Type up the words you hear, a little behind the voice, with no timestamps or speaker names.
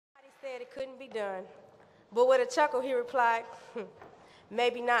said it couldn't be done. But with a chuckle, he replied,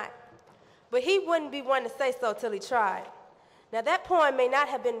 maybe not. But he wouldn't be one to say so till he tried. Now, that poem may not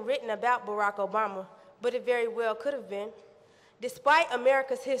have been written about Barack Obama, but it very well could have been. Despite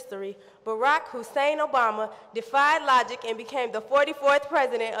America's history, Barack Hussein Obama defied logic and became the 44th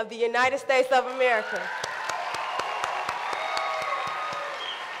President of the United States of America.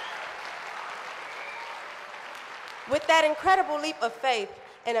 With that incredible leap of faith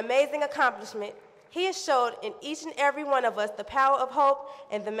and amazing accomplishment, he has showed in each and every one of us the power of hope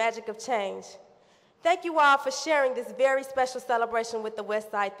and the magic of change. Thank you all for sharing this very special celebration with the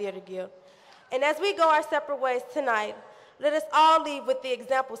West Side Theater Guild. And as we go our separate ways tonight, let us all leave with the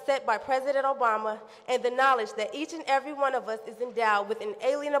example set by President Obama and the knowledge that each and every one of us is endowed with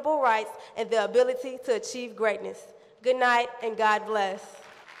inalienable rights and the ability to achieve greatness. Good night and God bless.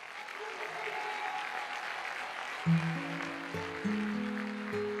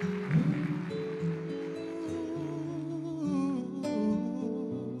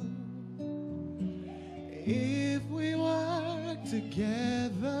 If we work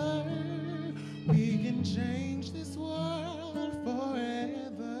together, we can change this world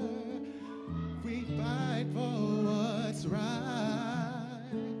forever. We fight for what's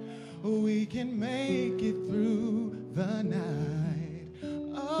right, we can make it through the night.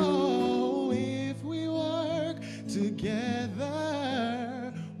 Oh, if we work together,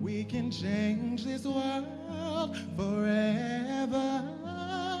 we can change this world forever.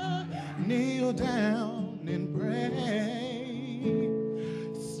 Kneel down and pray,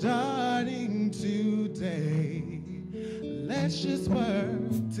 starting today. Let's just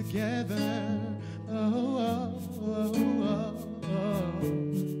work together. Oh, oh, oh, oh,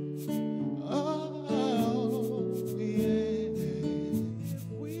 oh, oh, yeah. If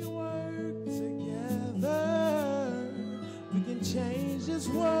we work together, we can change this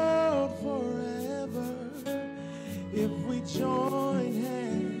world forever. If we join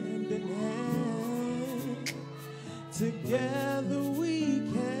hand in hand, together we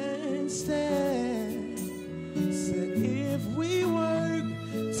can stand. Said if we work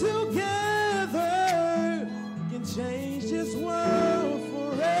together, we can change this world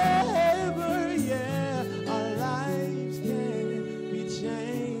forever. Yeah, our lives can be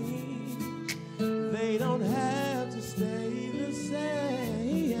changed. They don't have to stay the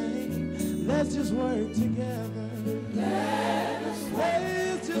same. Let's just work together.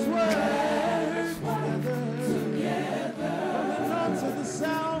 Let's just work together. From the north to the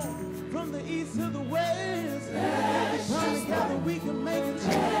south, from the east to the west, let's come together, we can make a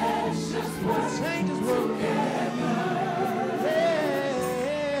change. Let's change this world together. Yeah.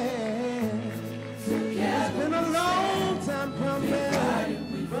 It's been a long time coming.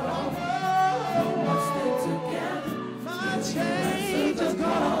 My change is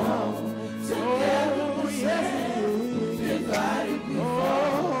gonna come. Oh, yes.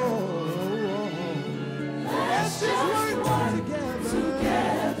 Let's just work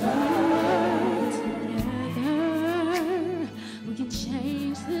together. We can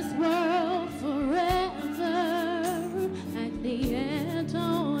change this world forever. At the end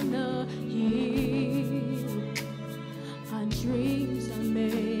on a hill, our dreams are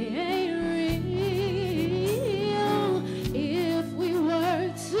made real. If we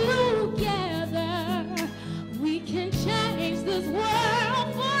work together, we can change this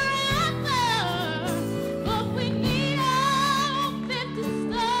world forever. But we need all 50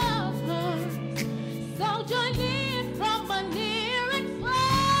 stars. So join in from a near and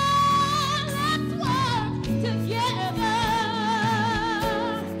far. Let's work together.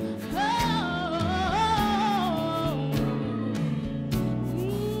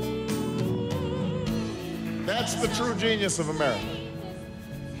 That's the true genius of America.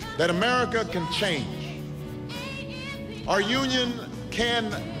 That America can change. Our union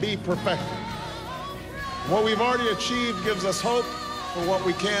can be perfected. What we've already achieved gives us hope for what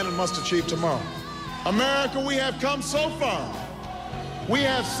we can and must achieve tomorrow. America, we have come so far. We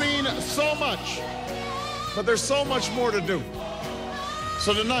have seen so much, but there's so much more to do.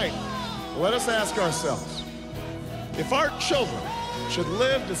 So tonight, let us ask ourselves, if our children should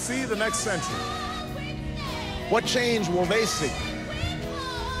live to see the next century, what change will they see?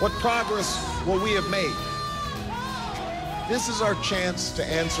 What progress will we have made? This is our chance to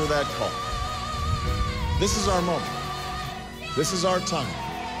answer that call. This is our moment. This is our time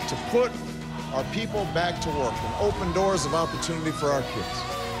to put our people back to work and open doors of opportunity for our kids,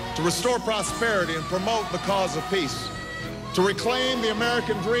 to restore prosperity and promote the cause of peace, to reclaim the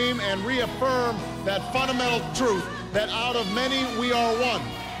American dream and reaffirm that fundamental truth that out of many we are one,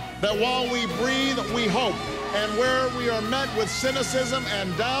 that while we breathe, we hope, And where we are met with cynicism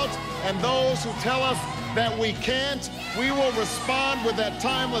and doubt and those who tell us that we can't, we will respond with that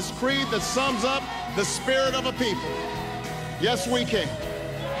timeless creed that sums up the spirit of a people. Yes, we can.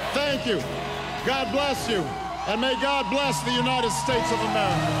 Thank you. God bless you. And may God bless the United States of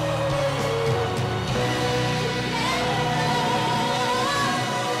America.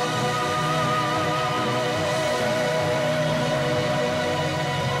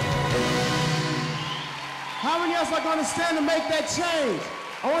 How many of us are going to stand and make that change?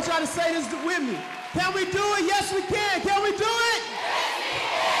 I want y'all to say this with me. Can we do it? Yes, we can. Can we do it? Yes, we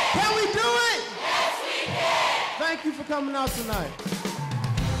can. Can we do it? Yes, we can. Thank you for coming out tonight.